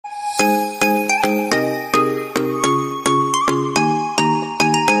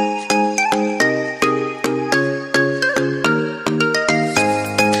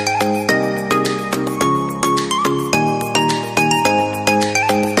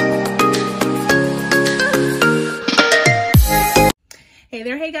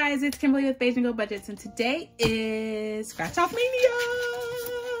it's Kimberly with KimmieBudgets, and today is Scratch Off Mania.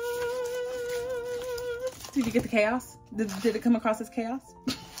 Did you get the chaos? Did it come across as chaos?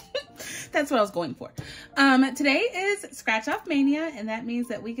 That's what I was going for. Today is Scratch Off Mania, and that means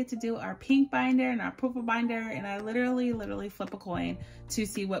that we get to do our pink binder and our purple binder, and I literally flip a coin to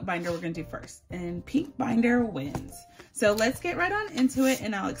see what binder we're gonna do first, and pink binder wins. So let's get right on into it,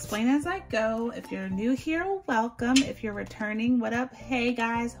 and I'll explain as I go. If you're new here, welcome. If you're returning, what up? Hey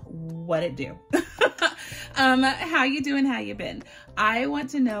guys, what it do? How you doing? How you been? I want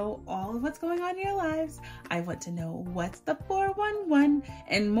to know all of what's going on in your lives. I want to know what's the 411,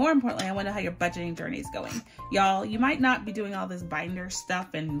 and more importantly, I want to know how your budgeting journey is going. Y'all, you might not be doing all this binder stuff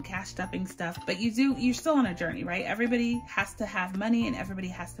and cash stuffing stuff, but you're still on a journey, right? Everybody has to have money and everybody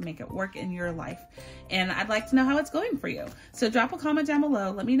has to make it work in your life. And I'd like to know how it's going for you. So drop a comment down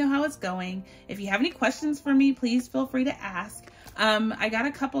below. Let me know how it's going. If you have any questions for me, please feel free to ask. I got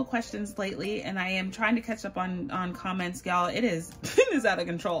a couple of questions lately, and I am trying to catch up on comments, y'all. It is out of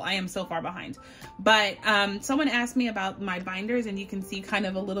control. I am so far behind. But someone asked me about my binders, and you can see kind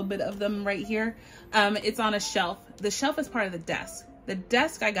of a little bit of them right here. It's on a shelf. The shelf is part of the desk. The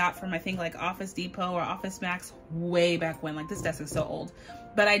desk I got from, I think, like Office Depot or Office Max way back when. Like, this desk is so old.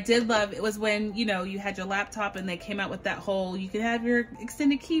 But I did love, it was when, you know, you had your laptop and they came out with that whole, you could have your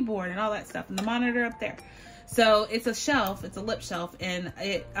extended keyboard and all that stuff, and the monitor up there. So it's a shelf, it's a lip shelf, and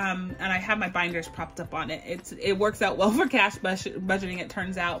it and I have my binders propped up on it. It works out well for cash budgeting, it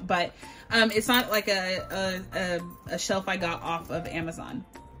turns out, but it's not like a shelf I got off of Amazon.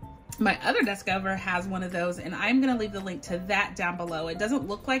 My other desk cover has one of those, and I'm gonna leave the link to that down below. It doesn't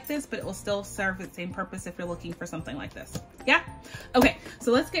look like this, but it will still serve the same purpose if you're looking for something like this. Yeah? Okay,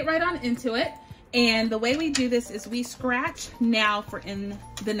 so let's get right on into it. And the way we do this is we scratch now for in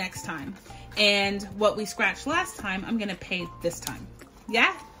the next time. And what we scratched last time, I'm gonna pay this time.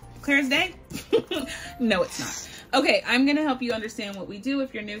 Yeah? Clear as day? No, it's not. Okay, I'm gonna help you understand what we do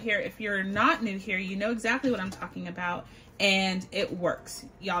if you're new here. If you're not new here, you know exactly what I'm talking about, and it works.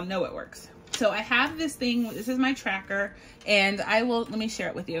 Y'all know it works. So I have this thing, this is my tracker, and let me share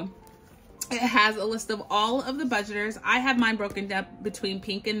it with you. It has a list of all of the budgeters. I have mine broken up between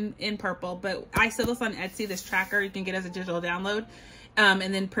pink and purple, but I sell this on Etsy, this tracker. You can get it as a digital download.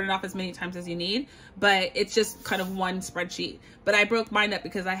 And then print it off as many times as you need, but it's just kind of one spreadsheet. But I broke mine up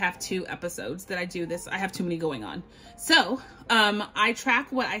because I have 2 episodes that I do this. I have too many going on. So I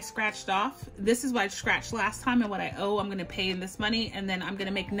track what I scratched off. This is what I scratched last time and what I owe. I'm going to pay in this money, and then I'm going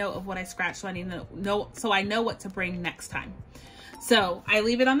to make note of what I scratched, so I need to know, so I know what to bring next time. So I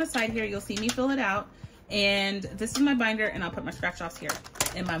leave it on the side here. You'll see me fill it out. And this is my binder, and I'll put my scratch offs here.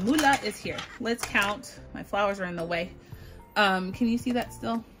 And my moolah is here. Let's count. My flowers are in the way. Can you see that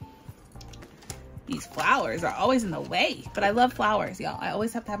still? These flowers are always in the way, but I love flowers, y'all. I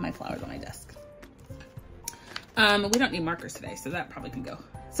always have to have my flowers on my desk. We don't need markers today, so that probably can go.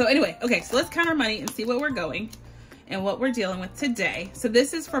 So anyway, okay, so let's count our money and see what we're going and what we're dealing with today. So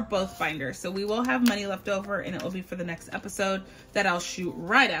this is for both binders. So we will have money left over, and it will be for the next episode that I'll shoot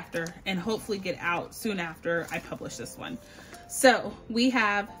right after and hopefully get out soon after I publish this one. So we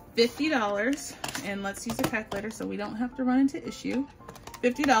have $50, and let's use a calculator so we don't have to run into issue.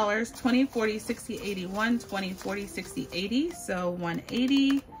 $50, 20, 40, 60, 80, 120, 40, 60, 80. So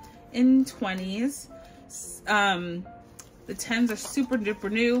 180 in 20s. The 10s are super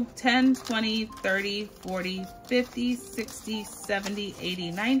duper new. 10, 20, 30, 40, 50, 60, 70,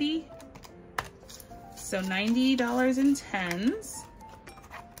 80, 90. So $90 in 10s.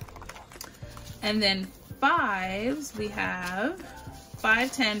 And then 5s, we have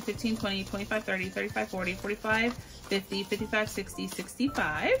 5, 10, 15, 20, 25, 30, 35, 40, 45, 50, 55, 60,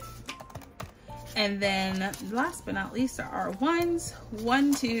 65. And then last but not least are our 1s.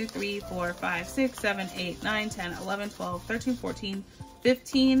 1, 2, 3, 4, 5, 6, 7, 8, 9, 10, 11, 12, 13, 14,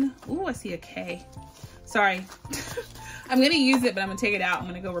 15. Ooh, I see a K. Sorry. I'm going to use it, but I'm going to take it out. I'm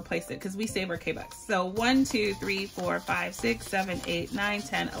going to go replace it because we save our K-Bucks. So 1, 2, 3, 4, 5, 6, 7, 8, 9,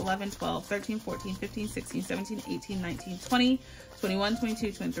 10, 11, 12, 13, 14, 15, 16, 17, 18, 19, 20, 21,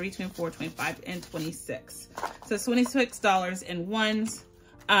 22, 23, 24, 25, and 26. So $26 in 1s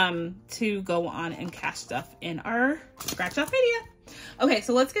to go on and cash stuff in our Scratch Off Mania. Okay,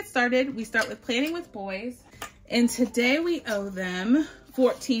 so let's get started. We start with planning with boys. And today we owe them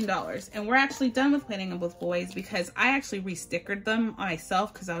 $14, and we're actually done with planning with boys because I actually re-stickered them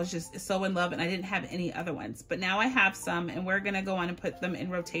myself because I was just so in love and I didn't have any other ones. But now I have some, and we're gonna go on and put them in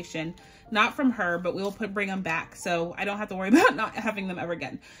rotation, not from her, but we will bring them back, so I don't have to worry about not having them ever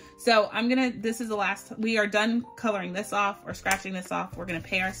again. So this is the last. We are done coloring this off or scratching this off. We're gonna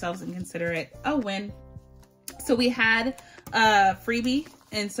pay ourselves and consider it a win. So we had a freebie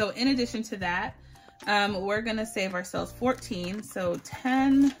And so in addition to that, we're gonna save ourselves 14. So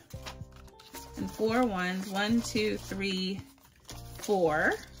 10 and 4 ones, 1, 2, 3,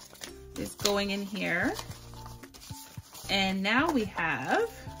 4 is going in here. And now we have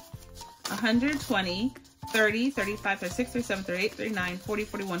 120, 30, 35, 36, 37, 38, 39, 40,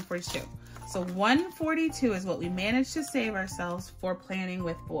 41, 42. So 142 is what we managed to save ourselves for planning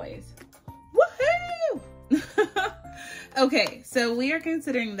with boys. Woohoo! Okay, so we are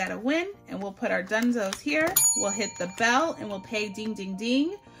considering that a win, and we'll put our dunzos here. We'll hit the bell and we'll pay ding, ding,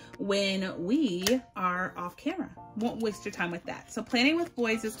 ding when we are off camera. Won't waste your time with that. So planning with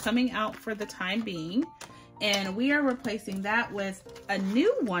boys is coming out for the time being, and we are replacing that with a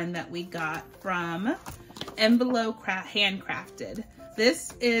new one that we got from Envelope Handcrafted.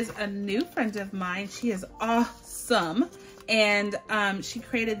 This is a new friend of mine. She is awesome. And she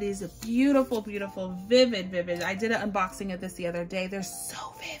created these beautiful, beautiful, vivid. I did an unboxing of this the other day. They're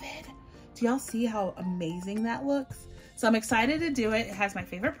so vivid. Do y'all see how amazing that looks? So I'm excited to do it. It has my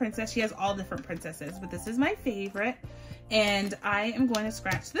favorite princess. She has all different princesses, but this is my favorite. And I am going to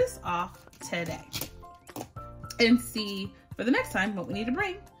scratch this off today and see for the next time what we need to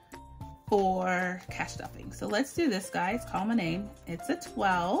bring for cash stuffing. So let's do this, guys. Call my name. It's a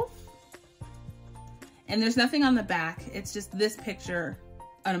 12. And there's nothing on the back. It's just this picture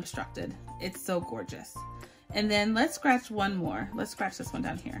unobstructed. It's so gorgeous. And then let's scratch one more. Let's scratch this one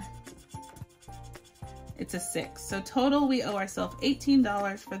down here. It's a 6. So total, we owe ourselves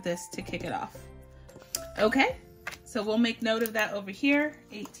 $18 for this to kick it off. Okay, so we'll make note of that over here,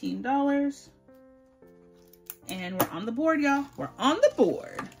 $18. And we're on the board, y'all. We're on the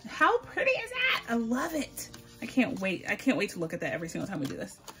board. How pretty is that? I love it. I can't wait. I can't wait to look at that every single time we do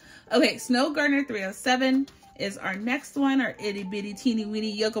this. Okay, Snow Gardener 307 is our next one, our itty bitty teeny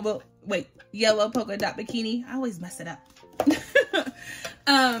weeny yellow polka dot bikini. I always mess it up.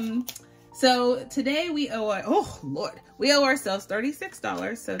 So today we owe, oh Lord, we owe ourselves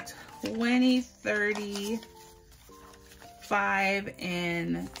 $36. So 20, 30, 5,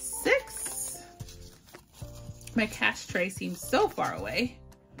 and 6. My cash tray seems so far away.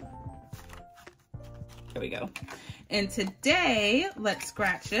 There we go. And today, let's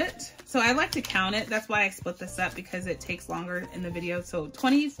scratch it. So I like to count it. That's why I split this up, because it takes longer in the video. So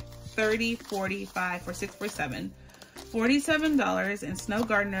 20, 30, 45, 46, 47. $47 in Snow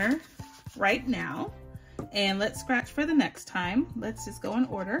Gardener right now. And let's scratch for the next time. Let's just go in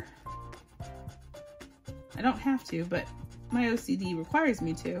order. I don't have to, but my OCD requires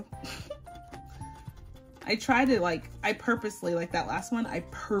me to. I try to, like, I purposely, like that last one, I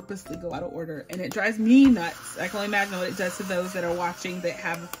purposely go out of order, and it drives me nuts. I can only imagine what it does to those that are watching that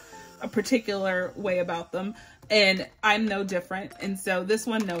have a particular way about them, and I'm no different. And so this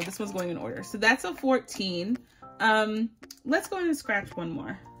one, no, this one's going in order. So that's a 14. Let's go in and scratch one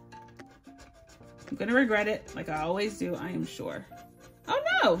more. I'm gonna regret it, like I always do, I am sure. Oh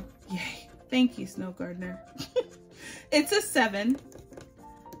no! Yay. Thank you, Snow Gardener. It's a 7.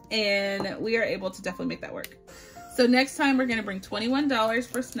 And we are able to definitely make that work. So next time we're gonna bring $21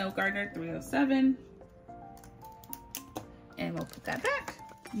 for Snow Gardener 307. And we'll put that back.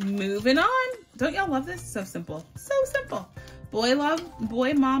 Moving on. Don't y'all love this? So simple, so simple. Boy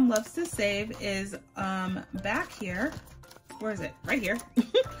Mom Loves to Save is back here. Where is it? Right here.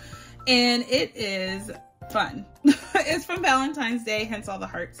 And it is fun. It's from Valentine's Day, hence all the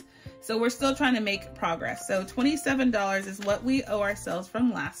hearts. So we're still trying to make progress. So $27 is what we owe ourselves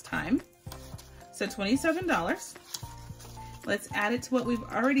from last time. So $27. Let's add it to what we've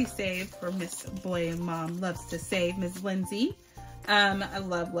already saved for Miss Boy Mom Loves to Save, Miss Lindsay. I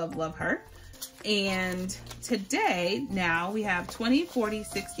love, love, love her. And today, now we have 20, 40,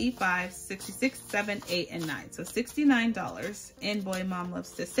 65, 66, 7, 8, and 9. So $69 in Boy Mom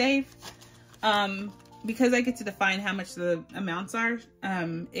Loves to Save. Because I get to define how much the amounts are,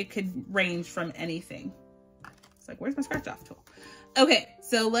 it could range from anything. It's like, where's my scratch off tool? Okay,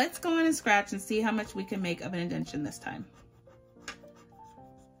 so let's go in and scratch and see how much we can make of an indention this time.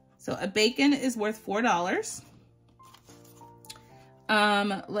 So a bacon is worth $4.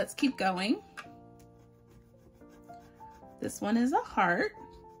 Let's keep going. This one is a heart.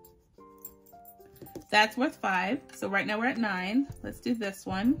 That's worth 5. So right now we're at 9. Let's do this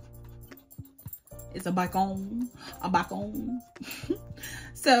one. It's a bacon.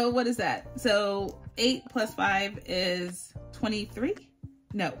 So what is that? So 8 plus 5 is 23.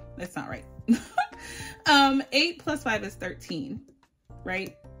 No, that's not right. 8 plus 5 is 13,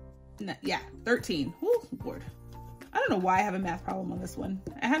 right? No, yeah, 13. Oh, Lord. I don't know why I have a math problem on this one.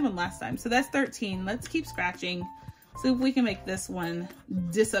 I had one last time. So that's 13. Let's keep scratching. See if we can make this one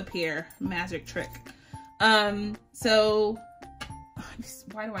disappear. Magic trick. So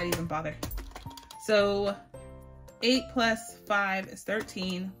why do I even bother? So 8 plus 5 is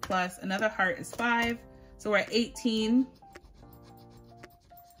 13, plus another heart is 5. So we're at 18.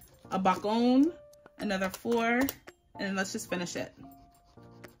 A bacon, another 4, and then let's just finish it.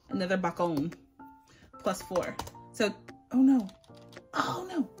 Another bacon, plus 4. So, oh no.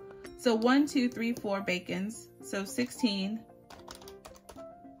 So 1, 2, 3, 4 bacons. So 16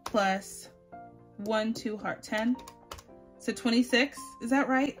 plus 1, 2 heart, 10. So 26, is that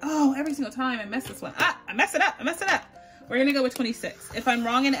right? Oh, every single time I mess this one. I mess it up. We're gonna go with 26. If I'm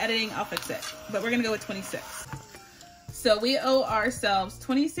wrong in editing, I'll fix it. But we're gonna go with 26. So we owe ourselves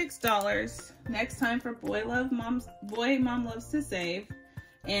 $26 next time for Boy Mom Loves to Save.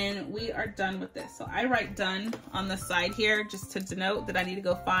 And we are done with this. So I write done on the side here just to denote that I need to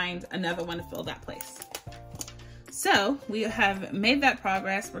go find another one to fill that place. So we have made that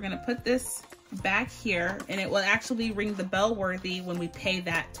progress. We're gonna put this back here and it will actually ring the bell worthy when we pay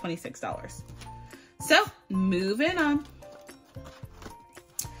that $26. So moving on.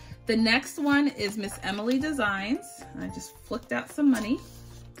 The next one is Miss Emily Designs. I just flicked out some money.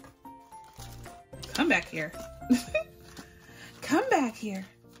 Come back here. Come back here.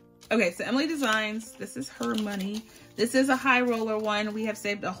 Okay, so Emily Designs, this is her money. This is a high roller one. We have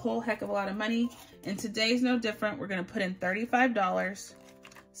saved a whole heck of a lot of money. And today's no different. We're gonna put in $35.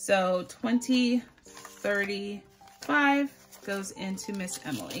 So 20, 35 goes into Miss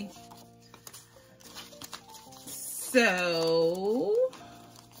Emily. So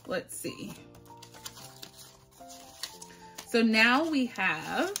let's see. So now we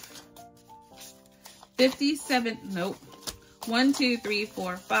have 57, nope. 1, 2, 3,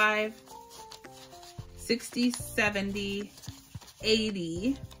 4, 5, 60, 70,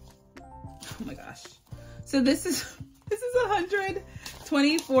 80. Oh my gosh. So this is 100,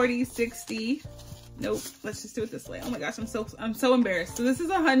 20, 40, 60. Nope, let's just do it this way. Oh my gosh, I'm so embarrassed. So this is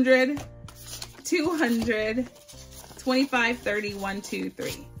 100, 200, 25, 30, 1, 2,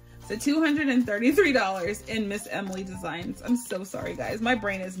 3. So $233 in Miss Emily Designs. I'm so sorry, guys. My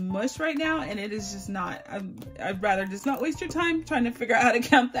brain is mush right now, and it is just not. I'd rather just not waste your time trying to figure out how to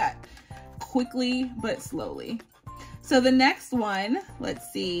count that quickly but slowly. So the next one,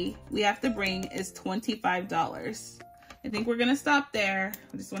 let's see, we have to bring is $25. I think we're gonna stop there.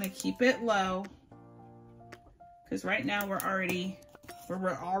 I just want to keep it low because right now we're already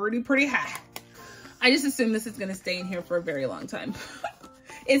pretty high. I just assume this is gonna stay in here for a very long time.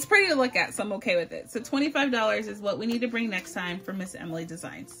 It's pretty to look at, so I'm okay with it. So $25 is what we need to bring next time for Miss Emily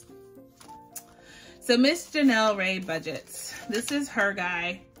Designs. So Miss Janelle Ray Budgets. This is her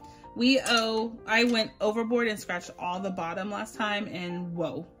guy. I went overboard and scratched all the bottom last time, and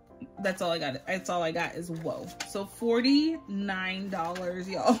whoa. That's all I got. That's all I got is whoa. So $49,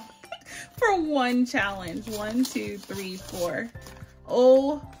 y'all, for one challenge. 1, 2, 3, 4.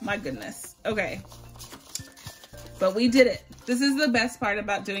 Oh my goodness. Okay. But we did it. This is the best part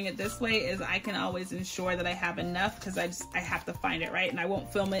about doing it this way is I can always ensure that I have enough because I have to find it, right? And I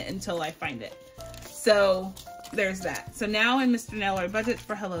won't film it until I find it. So there's that. So now in Mr. Neller Budget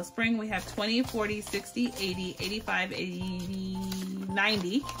for Hello Spring, we have 20, 40, 60, 80, 85, 80,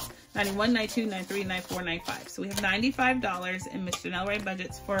 90, 91, 92, 93, 94, 95. So we have $95 in Mr. Neller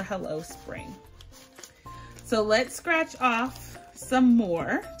Budgets for Hello Spring. So let's scratch off some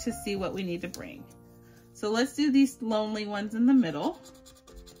more to see what we need to bring. So let's do these lonely ones in the middle.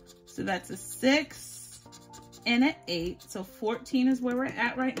 So that's a 6 and an 8. So 14 is where we're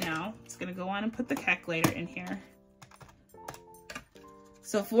at right now. It's gonna go on and put the calculator in here.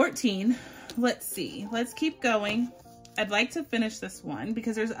 So 14, let's see. Let's keep going. I'd like to finish this one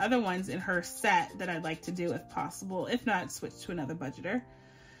because there's other ones in her set that I'd like to do if possible. If not, switch to another budgeter.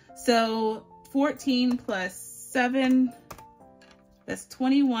 So 14 plus 7, that's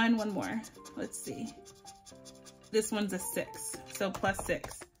 21, one more. Let's see. This one's a 6, so plus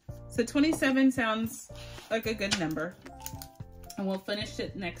 6. So 27 sounds like a good number. And we'll finish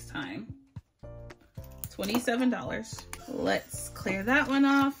it next time. $27. Let's clear that one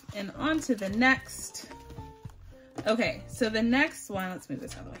off and on to the next. Okay, so the next one, let's move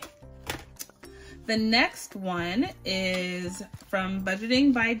this out of the way. The next one is from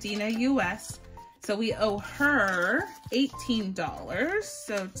Budgeting by Dina US. So we owe her $18.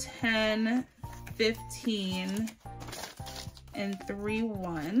 So 10, 15, and 3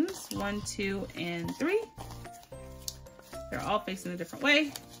 ones. 1, 2, and 3. They're all facing a different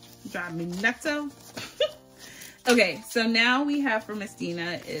way. Drive me nutso. Okay, so now we have for Miss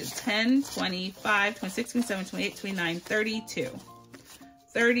Dina is 10, 25, 26, 27, 28, 29, 32.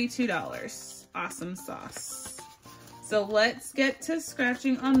 $32. Awesome sauce. So let's get to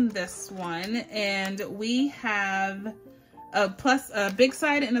scratching on this one. And we have a big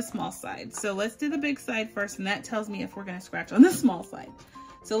side and a small side. So let's do the big side first, and that tells me if we're gonna scratch on the small side.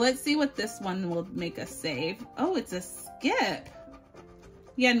 So let's see what this one will make us save. Oh, it's a skip.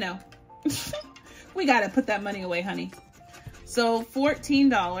 Yeah, no. We gotta put that money away, honey. So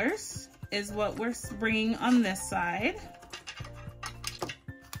 $14 is what we're bringing on this side.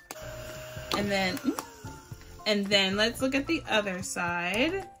 And then let's look at the other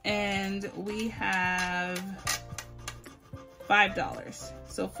side, and we have $5.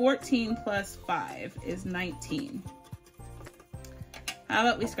 So 14 plus 5 is 19. How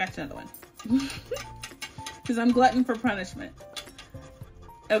about we scratch another one? Because I'm glutton for punishment.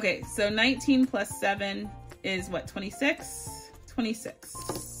 Okay, so 19 plus 7 is what, 26?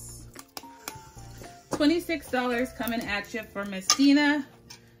 26. $26 coming at you for Miss Dina.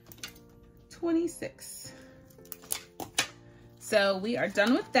 26. So we are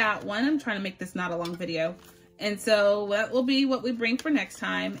done with that one. I'm trying to make this not a long video. And so that will be what we bring for next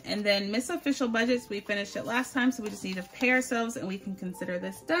time. And then Miss Official Budgets, we finished it last time, so we just need to pay ourselves and we can consider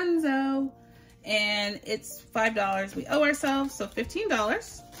this donezo. And it's $5 we owe ourselves, so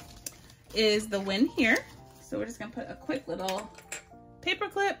 $15 is the win here. So we're just gonna put a quick little paper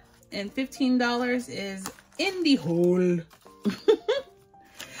clip, and $15 is in the hole.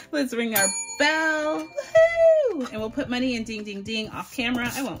 Let's ring our bell. Woohoo! And we'll put money in ding, ding, ding off camera.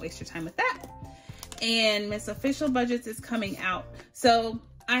 I won't waste your time with that. And Miss Official Budgets is coming out. So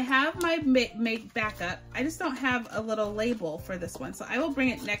I have my make backup. I just don't have a little label for this one. So I will bring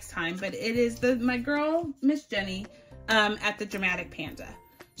it next time, but it is my girl, Miss Jenny, at the Dramatic Panda.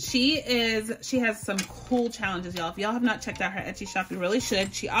 She has some cool challenges, y'all. If y'all have not checked out her Etsy shop, you really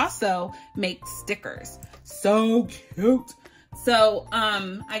should. She also makes stickers. So cute. So,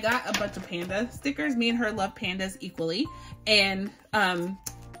 I got a bunch of panda stickers. Me and her love pandas equally. And,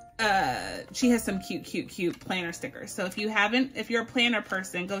 she has some cute planner stickers. So if you're a planner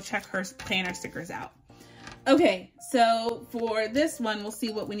person, go check her planner stickers out. Okay, so for this one, we'll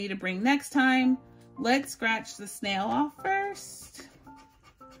see what we need to bring next time. Let's scratch the snail off first.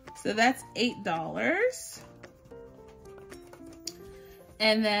 So that's $8.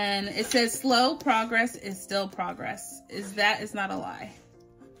 And then it says slow progress is still progress. That is not a lie.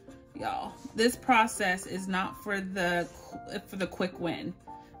 Y'all, this process is not for the quick win.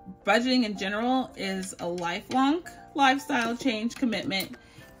 Budgeting in general is a lifelong lifestyle change commitment,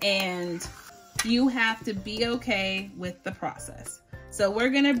 and you have to be okay with the process. So we're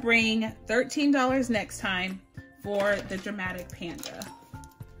gonna bring $13 next time for the Dramatic Panda.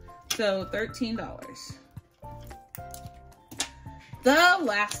 So $13. The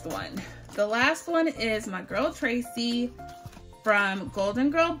last one is my girl Tracy from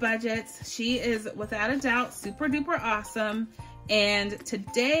Golden Girl Budgets. She is without a doubt super duper awesome. And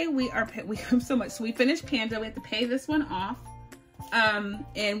today we have so much. So we finished Panda. We have to pay this one off.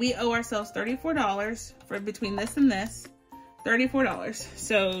 And we owe ourselves $34 for between this and this. $34.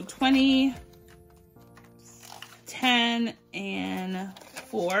 So 20, 10, and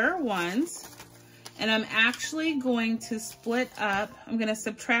 4 ones. And I'm actually going to split up. I'm going to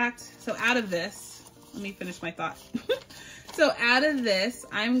subtract. So out of this, let me finish my thought. So out of this,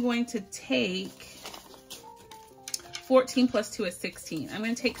 I'm going to take 14 plus 2 is 16. I'm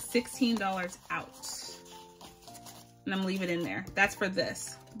going to take $16 out. And I'm leaving it in there. That's for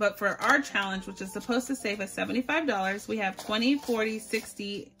this. But for our challenge, which is supposed to save us $75, we have 20, 40,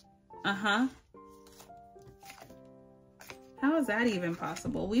 60. How is that even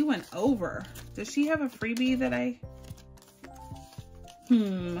possible? We went over. Does she have a freebie that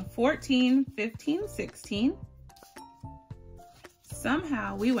 14, 15, 16.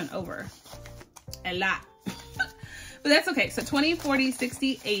 Somehow we went over a lot. But that's okay. So 20, 40,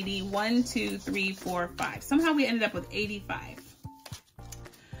 60, 80, 1, 2, 3, 4, 5. Somehow we ended up with 85.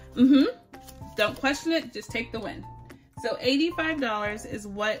 Don't question it. Just take the win. So $85 is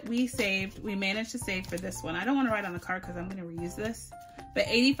what we saved. We managed to save for this one. I don't want to write on the card because I'm going to reuse this. But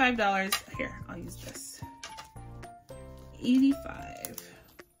 $85. Here, I'll use this. 85.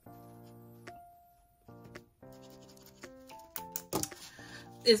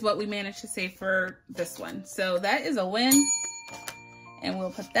 Is what we managed to save for this one. So that is a win. And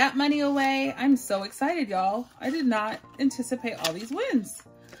we'll put that money away. I'm so excited, y'all. I did not anticipate all these wins.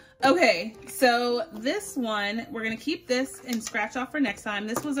 Okay, so this one, we're gonna keep this and scratch off for next time.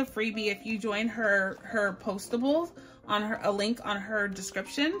 This was a freebie if you join her postables on a link on her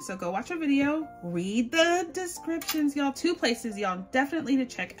description. So go watch her video, read the descriptions, y'all. 2 places y'all definitely to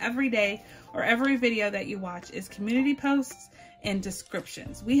check every day or every video that you watch is community posts and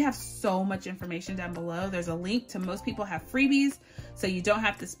descriptions. We have so much information down below. There's a link to most people have freebies, so you don't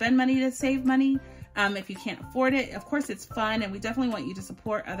have to spend money to save money. if you can't afford it. Of course, it's fun, and we definitely want you to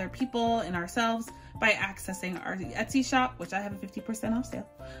support other people and ourselves by accessing our Etsy shop, which I have a 50% off sale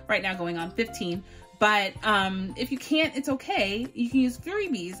right now, going on 15. But if you can't, it's okay. You can use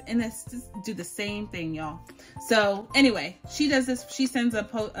freebies and just do the same thing, y'all. So anyway, she does this. She sends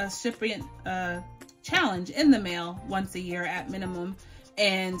a shipping challenge in the mail once a year at minimum.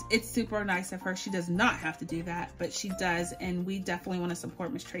 And it's super nice of her. She does not have to do that, but she does. And we definitely want to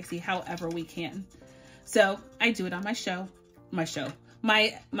support Miss Tracy however we can. So I do it on my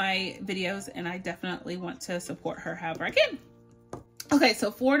videos, and I definitely want to support her however I can. Okay,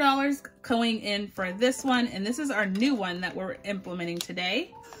 so $4 going in for this one, and this is our new one that we're implementing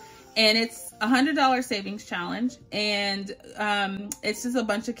today. And it's a $100 savings challenge, and it's just a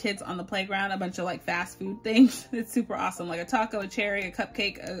bunch of kids on the playground, a bunch of like fast food things. It's super awesome, like a taco, a cherry, a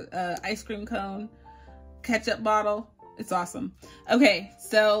cupcake, a ice cream cone, ketchup bottle. It's awesome. Okay,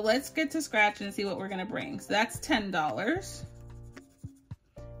 so let's get to scratch and see what we're gonna bring. So that's $10,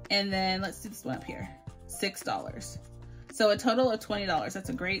 and then let's do this one up here, $6. So a total of $20. That's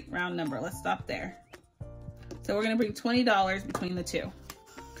a great round number. Let's stop there. So we're gonna bring $20 between the two.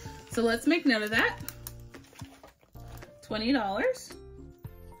 So let's make note of that. $20.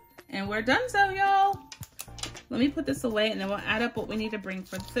 And we're done, so y'all. Let me put this away, and then we'll add up what we need to bring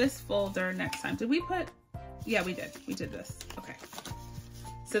for this folder next time. Did we put, yeah, we did. We did this. Okay.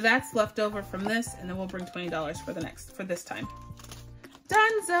 So that's left over from this, and then we'll bring $20 for this time.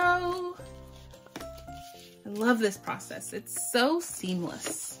 Donezo. I love this process. It's so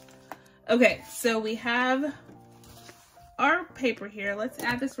seamless. Okay, so we have our paper here. Let's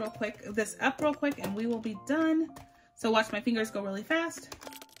add this up real quick, and we will be done. So watch my fingers go really fast.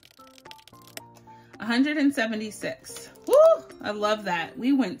 176. Woo! I love that.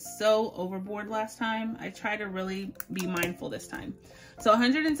 We went so overboard last time. I try to really be mindful this time. So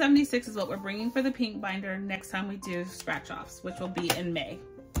 176 is what we're bringing for the pink binder next time we do scratch offs, which will be in May.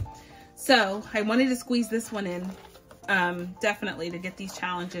 So I wanted to squeeze this one in, definitely, to get these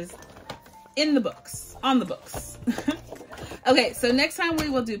challenges in the books, on the books. Okay, so next time we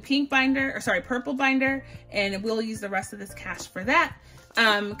will do purple binder, and we'll use the rest of this cash for that,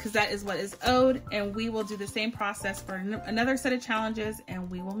 because that is what is owed, and we will do the same process for another set of challenges, and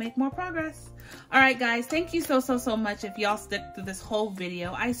we will make more progress. All right, guys, thank you so much if y'all stick through this whole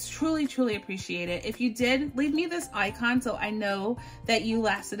video. I truly appreciate it. If you did, leave me this icon so I know that you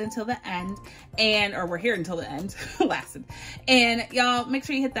lasted until the end, or we're here until the end, lasted. And y'all, make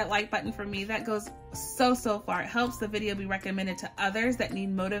sure you hit that like button for me. That goes so far. It helps the video be recommended to others that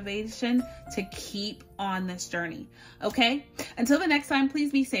need motivation to keep on this journey. Okay? Until the next time,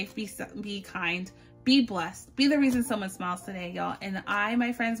 please be safe, be kind, be blessed, be the reason someone smiles today, y'all. And I,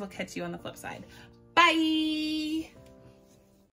 my friends, will catch you on the flip side. Bye!